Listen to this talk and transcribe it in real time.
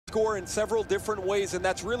score in several different ways, and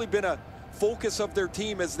that's really been a focus of their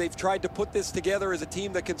team as they've tried to put this together as a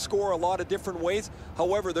team that can score a lot of different ways.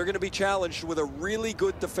 However, they're going to be challenged with a really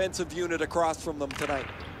good defensive unit across from them tonight.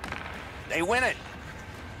 They win it.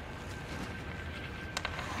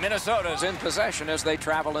 Minnesota's in possession as they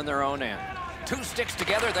travel in their own end. Two sticks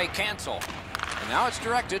together, they cancel. And now it's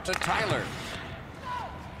directed to Tyler.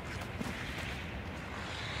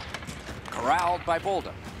 Corralled by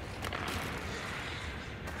Bolden.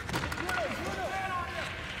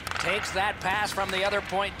 Takes that pass from the other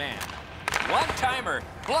point man. One-timer,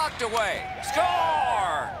 blocked away.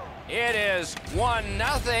 Score! It is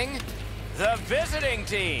 1-0, the visiting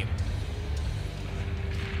team.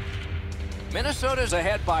 Minnesota's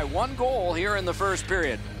ahead by 1 goal here in the first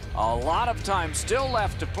period. A lot of time still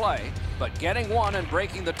left to play, but getting one and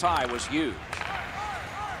breaking the tie was huge.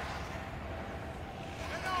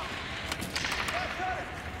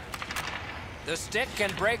 The stick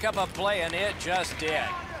can break up a play, and it just did.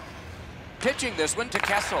 Pitching this one to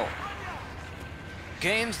Kessel.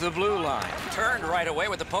 Gains the blue line. Turned right away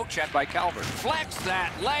with the poke check by Calvert. Flexed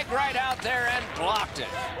that leg right out there and blocked it.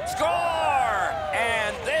 Score!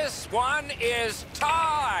 And this one is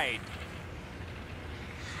tied.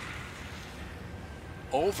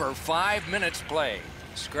 Over 5 minutes played.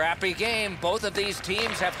 Scrappy game. Both of these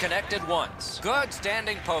teams have connected once. Good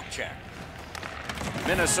standing poke check.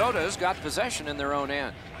 Minnesota's got possession in their own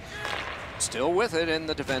end. Still with it in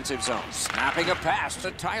the defensive zone. Snapping a pass to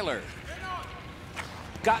Tyler.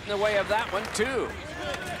 Got in the way of that one, too.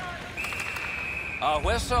 A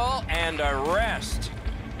whistle and a rest.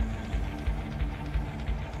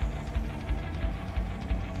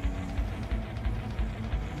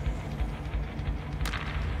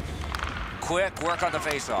 Quick work on the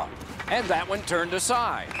faceoff. And that one turned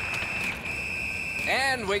aside.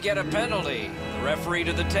 And we get a penalty. Referee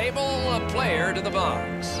to the table, a player to the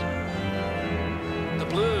box. The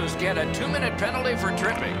Blues get a 2-minute penalty for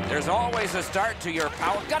tripping. There's always a start to your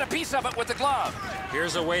power. Got a piece of it with the glove.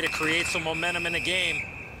 Here's a way to create some momentum in the game.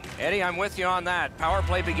 Eddie, I'm with you on that. Power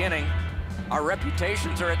play beginning. Our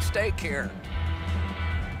reputations are at stake here.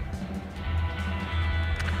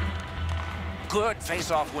 Good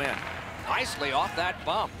face-off win. Nicely off that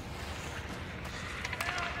bump.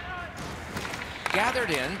 Gathered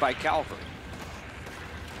in by Calvert.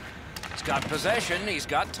 He's got possession. He's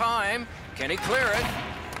got time. Can he clear it?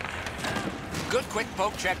 Good quick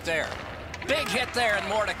poke check there. Big hit there and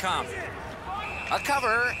more to come. A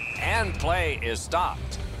cover and play is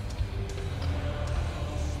stopped.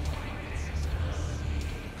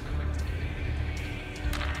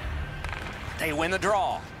 They win the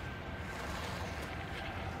draw.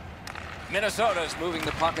 Minnesota's moving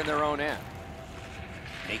the puck in their own end.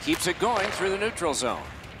 He keeps it going through the neutral zone.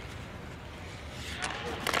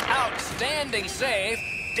 Outstanding save.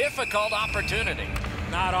 Difficult opportunity.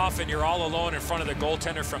 Not often you're all alone in front of the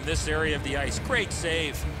goaltender from this area of the ice. Great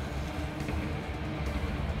save.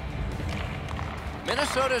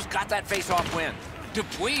 Minnesota's got that face-off win.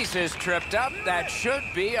 Dupuis is tripped up. That should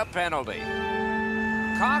be a penalty.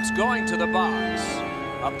 Cox going to the box.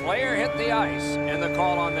 A player hit the ice, and the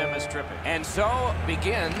call on them is tripping. And so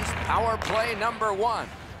begins power play number 1.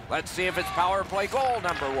 Let's see if it's power play goal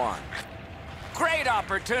number 1. Great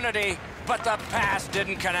opportunity, but the pass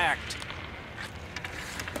didn't connect.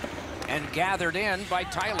 And gathered in by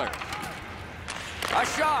Tyler. A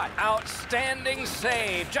shot. Outstanding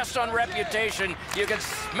save. Just on reputation, you can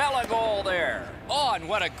smell a goal there. Oh, and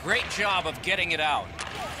what a great job of getting it out.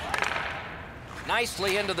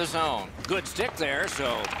 Nicely into the zone. Good stick there,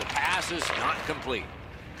 so the pass is not complete.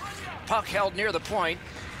 Puck held near the point,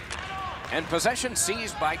 and possession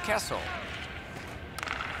seized by Kessel.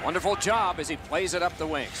 Wonderful job as he plays it up the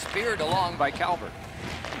wing. Speared along by Calvert.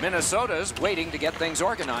 Minnesota's waiting to get things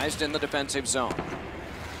organized in the defensive zone.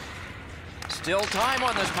 Still time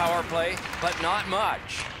on this power play, but not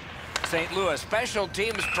much. St. Louis special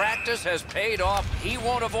teams practice has paid off. He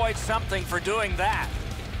won't avoid something for doing that.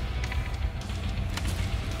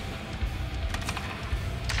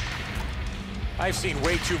 I've seen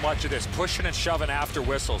way too much of this pushing and shoving after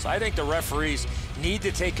whistles. I think the referees need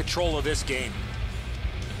to take control of this game.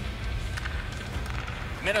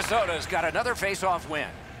 Minnesota's got another face-off win.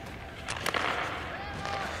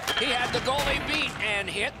 He had the goalie beat and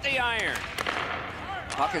hit the iron.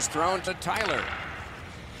 Puck is thrown to Tyler.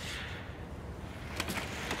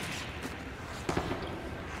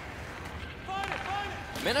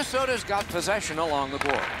 Minnesota's got possession along the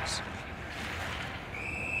boards.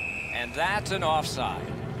 And that's an offside.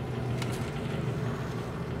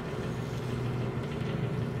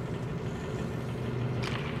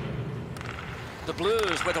 The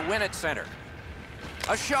Blues with a win at center.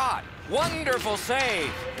 A shot. Wonderful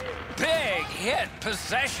save. Big hit.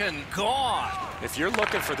 Possession gone. If you're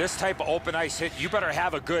looking for this type of open ice hit, you better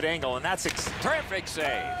have a good angle, and that's terrific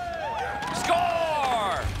save.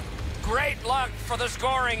 Score! Great luck for the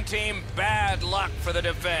scoring team. Bad luck for the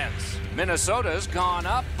defense. Minnesota's gone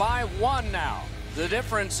up by 1 now. The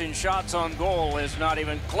difference in shots on goal is not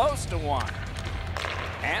even close to 1.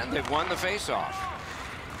 And they've won the faceoff.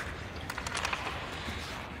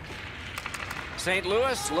 St.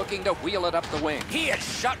 Louis looking to wheel it up the wing. He is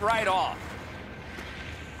shut right off.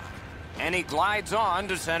 And he glides on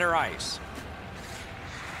to center ice.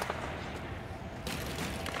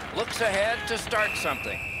 Looks ahead to start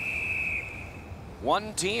something.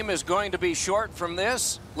 One team is going to be short from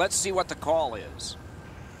this. Let's see what the call is.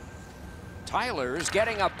 Tyler's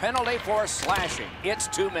getting a penalty for slashing. It's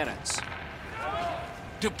 2 minutes.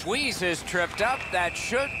 Dupuis is tripped up. That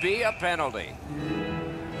should be a penalty.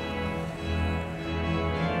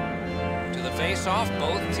 To the face-off,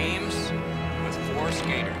 both teams with 4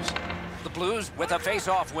 skaters. The Blues with a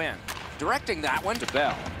face-off win. Directing that one to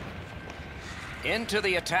Bell. Into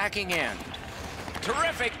the attacking end.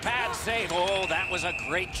 Terrific pad save. Oh, that was a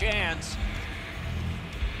great chance.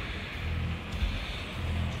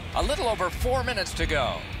 A little over 4 minutes to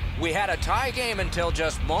go. We had a tie game until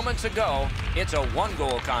just moments ago. It's a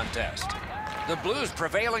 1-goal contest. The Blues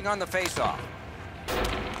prevailing on the faceoff.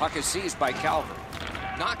 Puck is seized by Calvert.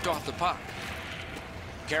 Knocked off the puck.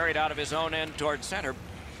 Carried out of his own end toward center.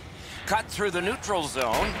 Cut through the neutral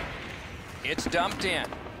zone. It's dumped in.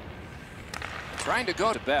 Trying to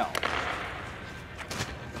go to Bell.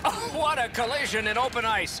 Oh, what a collision in open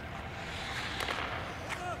ice.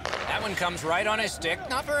 That one comes right on his stick.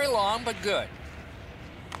 Not very long, but good.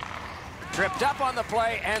 Tripped up on the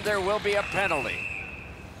play, and there will be a penalty.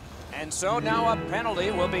 And so now a penalty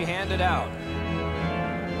will be handed out.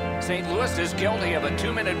 St. Louis is guilty of a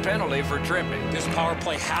 2-minute penalty for tripping. This power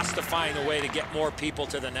play has to find a way to get more people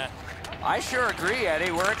to the net. I sure agree,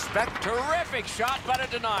 Eddie. We're expecting terrific shot, but a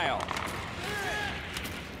denial.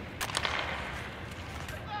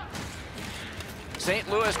 St.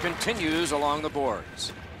 Louis continues along the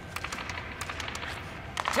boards.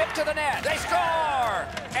 Tip to the net. They score!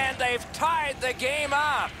 And they've tied the game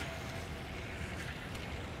up.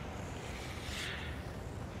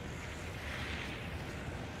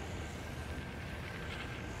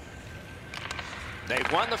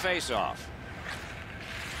 They've won the faceoff.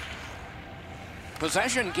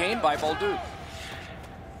 Possession gained by Bolduc.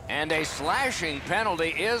 And a slashing penalty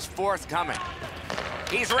is forthcoming.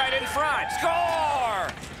 He's right in front. Score!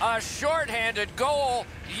 A shorthanded goal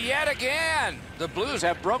yet again. The Blues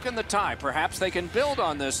have broken the tie. Perhaps they can build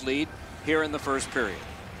on this lead here in the first period.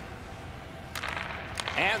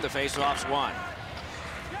 And the faceoff's won.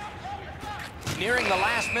 Nearing the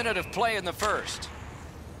last minute of play in the first.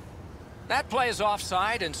 That play is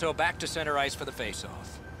offside, and so back to center ice for the faceoff.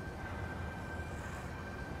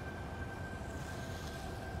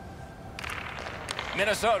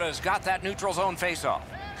 Minnesota's got that neutral zone faceoff.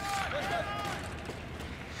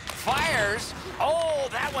 Fires. Oh,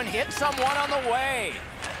 that one hit someone on the way.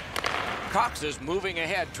 Cox is moving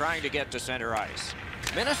ahead, trying to get to center ice.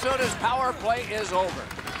 Minnesota's power play is over.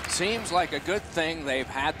 Seems like a good thing they've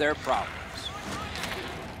had their problems.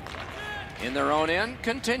 In their own end,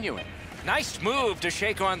 continuing. Nice move to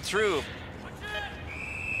shake on through.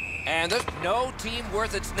 And there's no team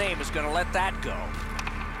worth its name is going to let that go.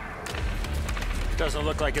 Doesn't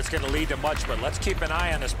look like it's going to lead to much, but let's keep an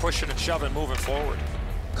eye on this pushing and shoving moving forward.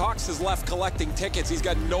 Cox is left collecting tickets. He's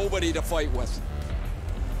got nobody to fight with.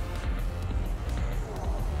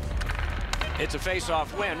 It's a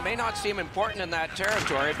face-off win. May not seem important in that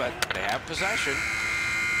territory, but they have possession.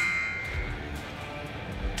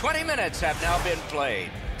 20 minutes have now been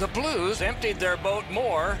played. The Blues emptied their boat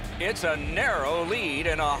more. It's a narrow lead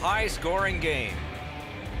in a high-scoring game.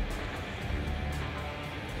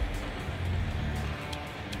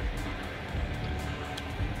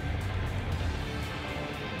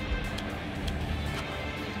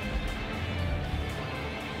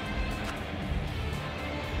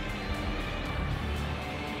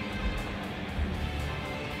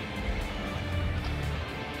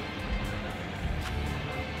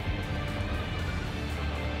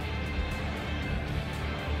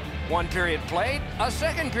 One period played, a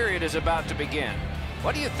second period is about to begin.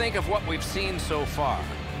 What do you think of what we've seen so far?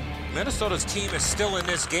 Minnesota's team is still in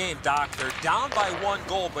this game, Doc. They're down by 1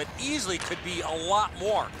 goal, but easily could be a lot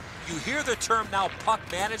more. You hear the term now, puck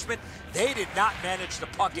management. They did not manage the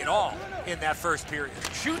puck at all in that first period.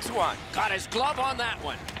 Shoots one. Got his glove on that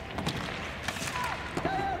one.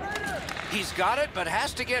 He's got it, but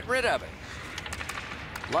has to get rid of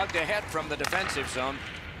it. Lugged ahead from the defensive zone.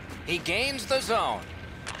 He gains the zone.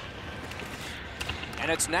 And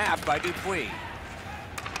it's nabbed by Dupuis.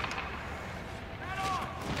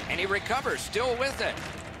 And he recovers, still with it.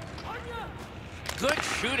 Good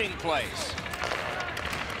shooting place.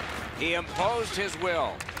 He imposed his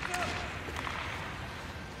will.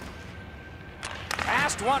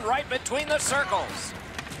 Passed one right between the circles.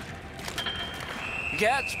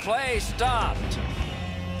 Gets play stopped.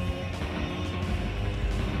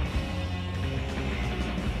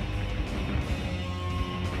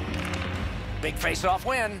 Big face-off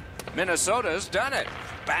win. Minnesota's done it.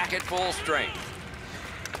 Back at full strength.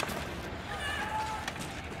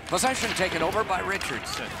 Possession taken over by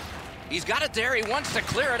Richardson. He's got it there. He wants to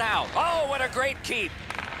clear it out. Oh, what a great keep.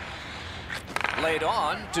 Laid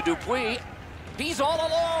on to Dupuis. He's all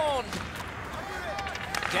alone.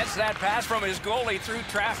 Gets that pass from his goalie through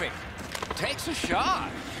traffic. Takes a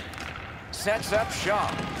shot. Sets up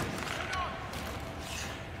shot.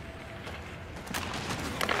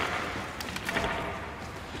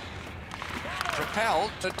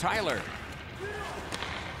 Propelled to Tyler.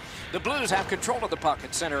 The Blues have control of the puck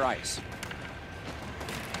at center ice.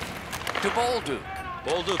 To Bolduc.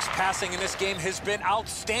 Bolduc's passing in this game has been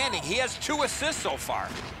outstanding. He has 2 assists so far.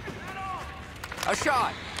 A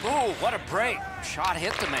shot. Ooh, what a break. Shot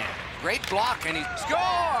hit the man. Great block, and he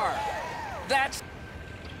score! That's...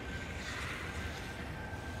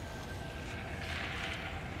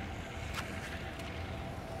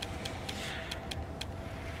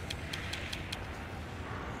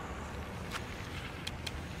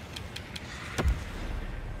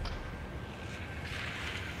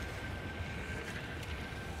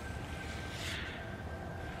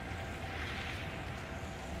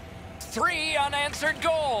 Three unanswered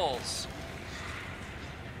goals.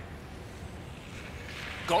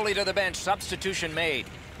 Goalie to the bench, substitution made.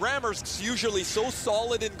 Rammer's usually so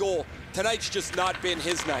solid in goal. Tonight's just not been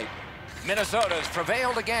his night. Minnesota's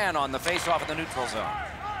prevailed again on the face-off in the neutral zone.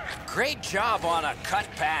 Great job on a cut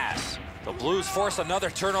pass. The Blues force another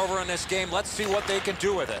turnover in this game. Let's see what they can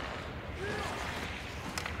do with it.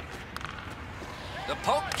 The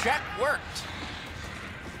poke check worked.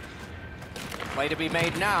 Play to be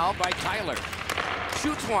made now by Tyler.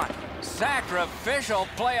 Shoots one. Sacrificial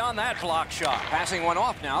play on that block shot. Passing one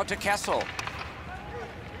off now to Kessel.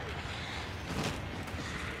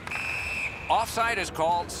 Offside is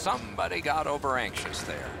called. Somebody got over anxious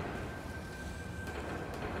there.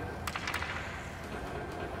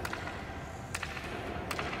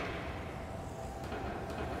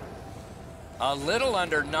 A little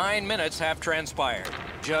under 9 minutes have transpired.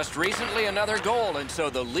 Just recently another goal, and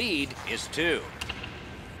so the lead is 2.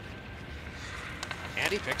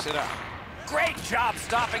 And he picks it up. Great job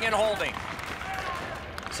stopping and holding.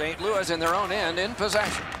 St. Louis in their own end in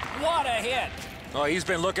possession. What a hit. Oh, he's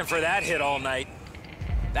been looking for that hit all night.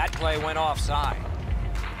 That play went offside.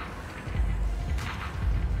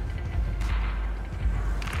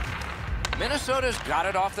 Minnesota's got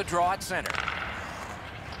it off the draw at center.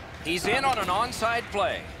 He's in on an onside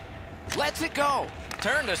play. Lets it go.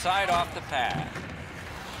 Turned aside off the pad.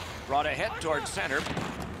 Brought ahead towards center.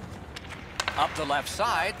 Up the left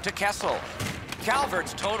side to Kessel.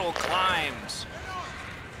 Calvert's total climbs.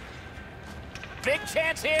 Big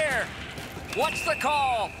chance here. What's the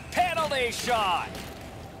call? Penalty shot.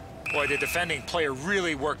 Boy, the defending player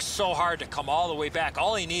really worked so hard to come all the way back.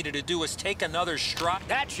 All he needed to do was take another stride.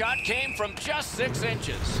 That shot came from just 6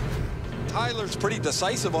 inches. Tyler's pretty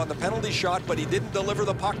decisive on the penalty shot, but he didn't deliver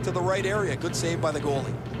the puck to the right area. Good save by the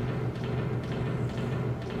goalie.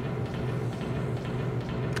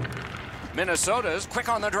 Minnesota's quick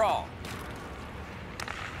on the draw.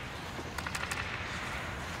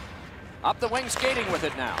 Up the wing skating with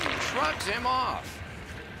it now. Shrugs him off.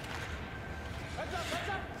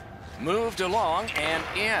 Moved along and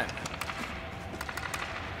in.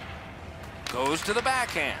 Goes to the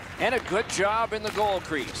backhand. And a good job in the goal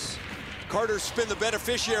crease. Carter's been the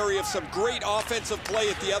beneficiary of some great offensive play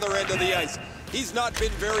at the other end of the ice. He's not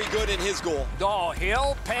been very good in his goal. Oh,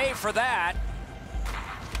 he'll pay for that.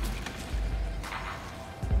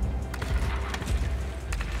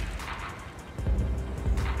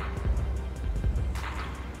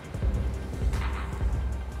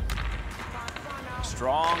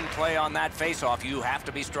 Strong play on that faceoff. You have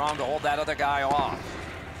to be strong to hold that other guy off.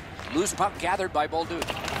 Loose puck gathered by Bolduc.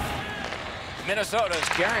 Minnesota's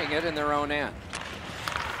carrying it in their own end.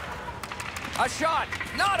 A shot,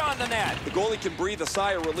 not on the net. The goalie can breathe a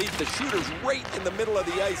sigh of relief. The shooter's right in the middle of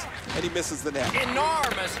the ice, and he misses the net.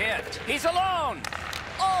 Enormous hit. He's alone.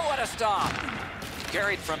 Oh, what a stop.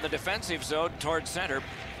 Carried from the defensive zone towards center.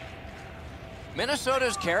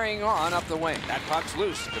 Minnesota's carrying on up the wing. That puck's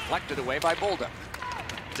loose, deflected away by Bolda.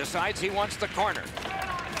 Decides he wants the corner.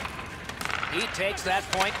 He takes that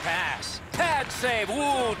point pass. Pad save.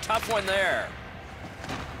 Ooh, tough one there.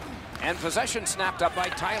 And possession snapped up by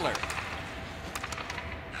Tyler.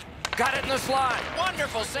 Got it in the slot.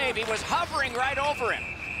 Wonderful save. He was hovering right over him.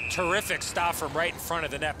 Terrific stop from right in front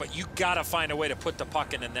of the net, but you got to find a way to put the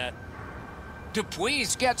puck in the net.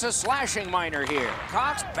 Dupuis gets a slashing minor here.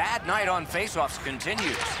 Cox's bad night on faceoffs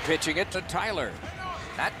continues. Pitching it to Tyler.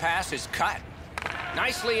 That pass is cut.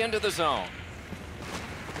 Nicely into the zone.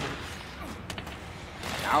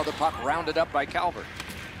 Now the puck rounded up by Calvert.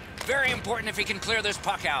 Very important if he can clear this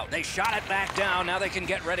puck out. They shot it back down. Now they can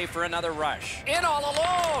get ready for another rush. In all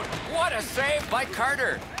alone. What a save by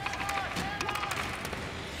Carter.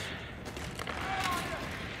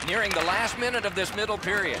 Nearing the last minute of this middle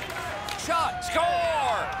period. Shot,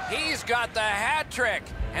 score! He's got the hat trick.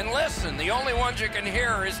 And listen, the only ones you can hear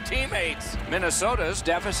are his teammates. Minnesota's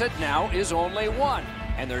deficit now is only 1.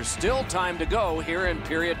 And there's still time to go here in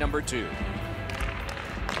period number 2.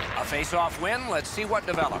 A face-off win. Let's see what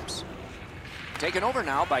develops. Taken over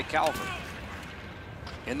now by Calvert.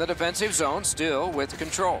 In the defensive zone, still with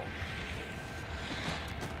control.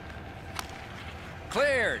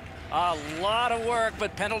 Cleared. A lot of work,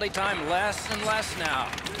 but penalty time less and less now.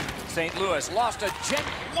 St. Louis lost a jet.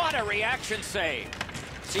 What a reaction save.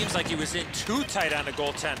 Seems like he was in too tight on the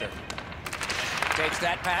goaltender. Takes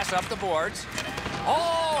that pass up the boards.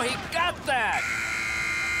 Oh, he got that.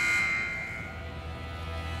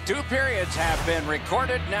 2 periods have been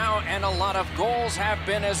recorded now, and a lot of goals have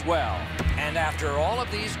been as well. And after all of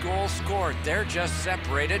these goals scored, they're just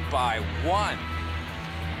separated by 1.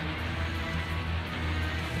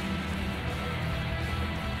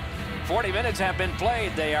 "40 minutes have been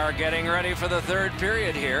played. They are getting ready for the 3rd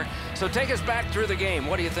period here. So take us back through the game.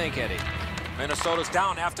 What do you think, Eddie? Minnesota's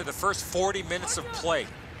down after the first 40 minutes of play.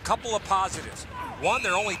 Couple of positives. 1,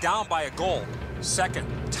 they're only down by a goal. 2nd,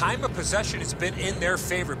 time of possession has been in their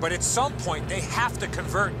favor, but at some point they have to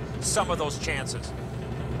convert some of those chances.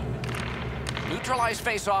 Neutralized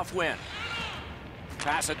face-off win.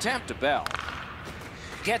 Pass attempt to Bell.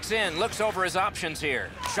 Gets in, looks over his options here.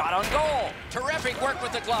 Shot on goal. Terrific work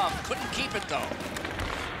with the glove. Couldn't keep it, though.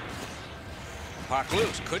 Puck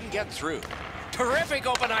loose, couldn't get through. Terrific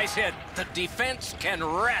open ice hit. The defense can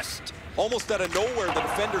rest. Almost out of nowhere, the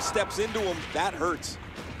defender steps into him. That hurts.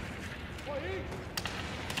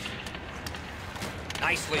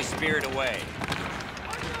 Nicely speared away.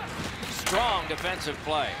 Strong defensive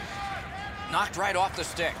play. Knocked right off the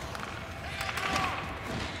stick.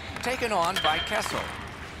 Taken on by Kessel.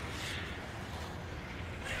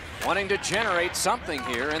 Wanting to generate something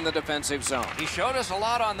here in the defensive zone. He showed us a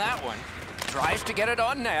lot on that one. Tries to get it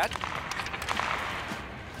on net.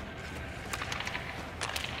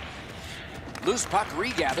 Loose puck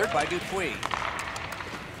regathered by Dupuis.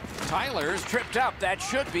 Tyler's tripped up. That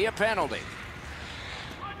should be a penalty.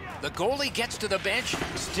 The goalie gets to the bench.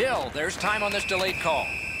 Still, there's time on this delayed call.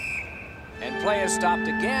 And play is stopped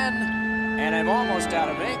again. And I'm almost out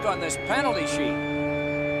of ink on this penalty sheet.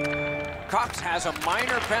 Cox has a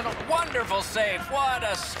minor penalty. Wonderful save. What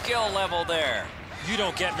a skill level there. You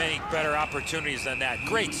don't get many better opportunities than that.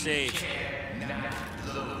 Great save.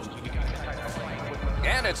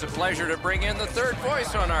 And it's a pleasure to bring in the 3rd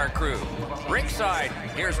voice on our crew. Ringside,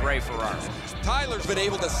 here's Ray Ferraro. Tyler's been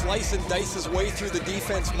able to slice and dice his way through the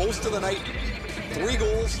defense most of the night. 3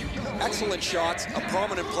 goals, excellent shots, a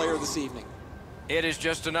prominent player this evening. It is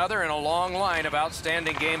just another in a long line of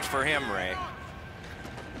outstanding games for him, Ray.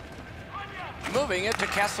 Moving it to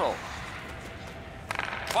Kessel.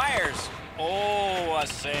 Fires. Oh, a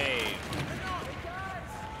save.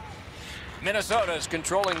 Minnesota is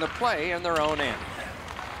controlling the play in their own end.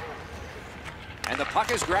 And the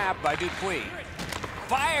puck is grabbed by Dupuis.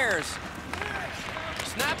 Fires.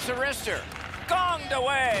 Snaps a wrister. Gonged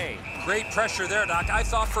away. Great pressure there, Doc. I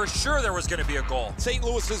thought for sure there was going to be a goal. St.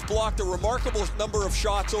 Louis has blocked a remarkable number of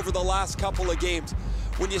shots over the last couple of games.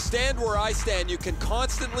 When you stand where I stand, you can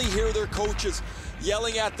constantly hear their coaches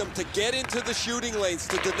yelling at them to get into the shooting lanes,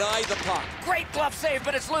 to deny the puck. Great glove save,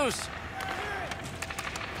 but it's loose.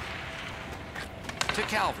 To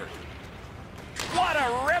Calvert. What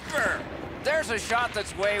a ripper! There's a shot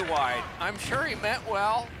that's way wide. I'm sure he meant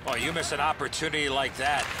well. Oh, you miss an opportunity like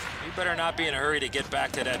that. You better not be in a hurry to get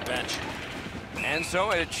back to that bench. And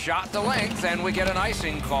so it shot the length, and we get an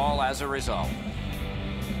icing call as a result.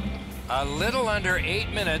 A little under 8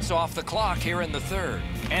 minutes off the clock here in the 3rd.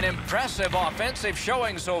 An impressive offensive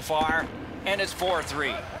showing so far, and it's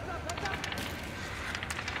 4-3.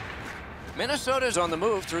 Minnesota's on the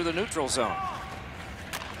move through the neutral zone.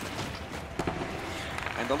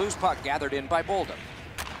 the loose puck gathered in by Bolden.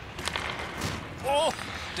 Oh,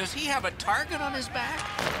 does he have a target on his back?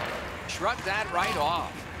 Shrug that right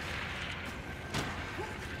off.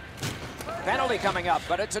 Penalty coming up,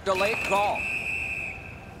 but it's a delayed call.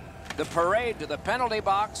 The parade to the penalty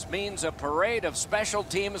box means a parade of special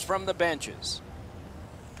teams from the benches.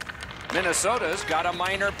 Minnesota's got a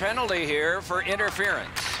minor penalty here for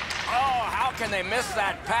interference. Oh, how can they miss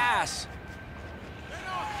that pass?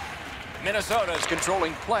 Minnesota's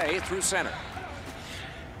controlling play through center.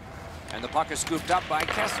 And the puck is scooped up by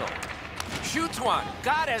Kessel. Shoots one.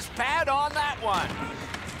 Got his pad on that one.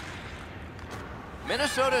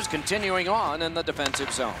 Minnesota's continuing on in the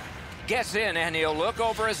defensive zone. Gets in and he'll look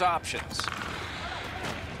over his options.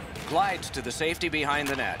 Glides to the safety behind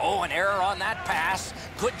the net. Oh, an error on that pass.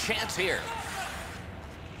 Good chance here.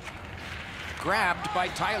 Grabbed by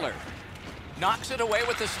Tyler. Knocks it away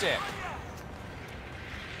with the stick.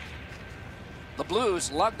 The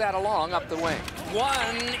Blues lug that along up the wing.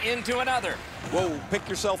 One into another. Whoa, pick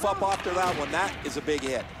yourself up after that one. That is a big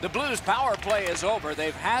hit. The Blues' power play is over.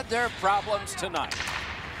 They've had their problems tonight.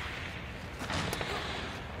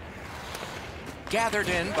 Gathered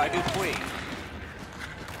in by Dupuis.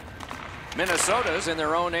 Minnesota's in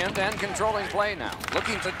their own end and controlling play now.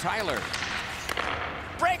 Looking to Tyler.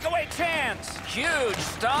 Breakaway chance. Huge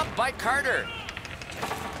stop by Carter.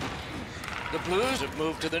 The Blues have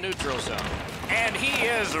moved to the neutral zone. And he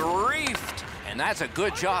is reefed. And that's a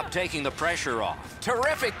good job taking the pressure off.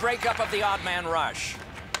 Terrific breakup of the odd man rush.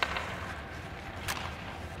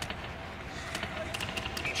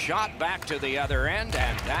 Shot back to the other end,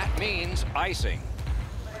 and that means icing.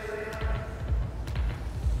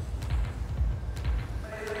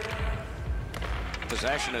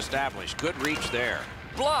 Possession established. Good reach there.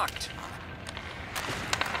 Blocked.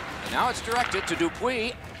 And now it's directed to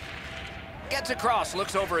Dupuis. Gets across,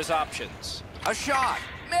 looks over his options. A shot.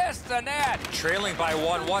 Missed the net. Trailing by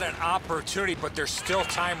one. What an opportunity, but there's still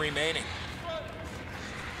time remaining.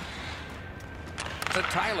 To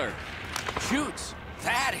Tyler. Shoots.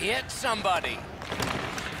 That hit somebody.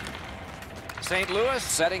 St. Louis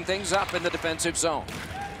setting things up in the defensive zone.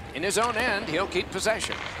 In his own end, he'll keep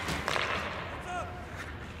possession.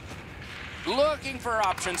 Looking for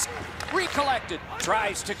options. Recollected.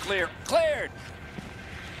 Tries to clear. Cleared.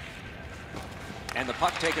 And the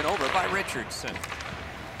puck taken over by Richardson.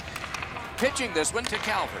 Pitching this one to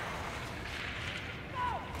Calvert.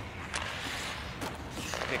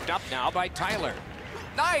 Picked up now by Tyler.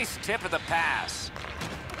 Nice tip of the pass.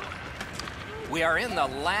 We are in the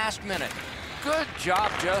last minute. Good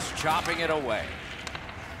job just chopping it away.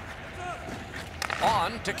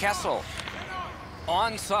 On to Kessel.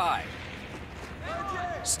 Onside.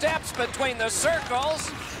 Steps between the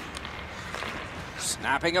circles.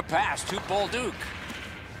 Snapping a pass to Bolduc.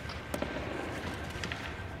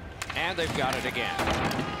 And they've got it again.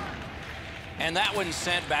 And that one's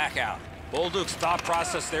sent back out. Bolduc's thought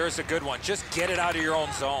process there is a good one. Just get it out of your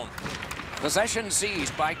own zone. Possession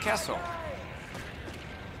seized by Kessel.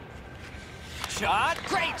 Shot.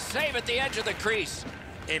 Great save at the edge of the crease.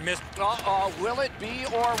 He missed. Uh-oh, will it be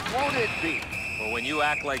or won't it be? Well, when you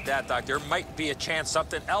act like that, Doc, there might be a chance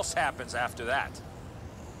something else happens after that.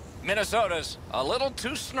 Minnesota's a little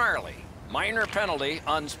too snarly. Minor penalty,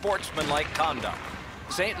 unsportsmanlike conduct.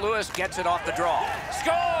 St. Louis gets it off the draw.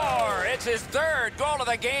 Score! It's his third goal of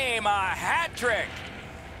the game, a hat trick.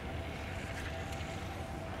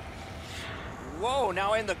 Whoa,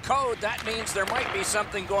 now in the code, that means there might be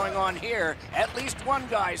something going on here. At least one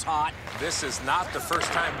guy's hot. This is not the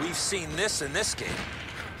first time we've seen this in this game.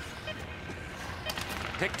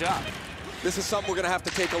 Picked up. This is something we're going to have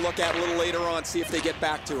to take a look at a little later on, see if they get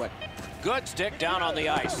back to it. Good stick down on the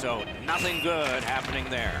ice, so nothing good happening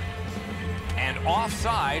there. And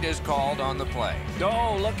offside is called on the play.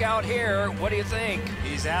 Oh, look out here. What do you think?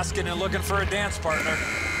 He's asking and looking for a dance partner.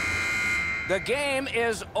 The game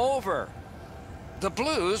is over. The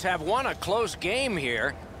Blues have won a close game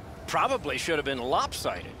here. Probably should have been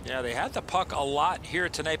lopsided. Yeah, they had the puck a lot here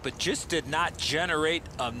tonight, but just did not generate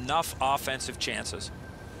enough offensive chances.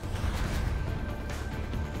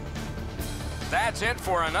 That's it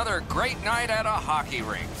for another great night at a hockey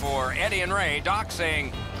rink. For Eddie and Ray, Doc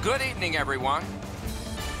saying, good evening, everyone.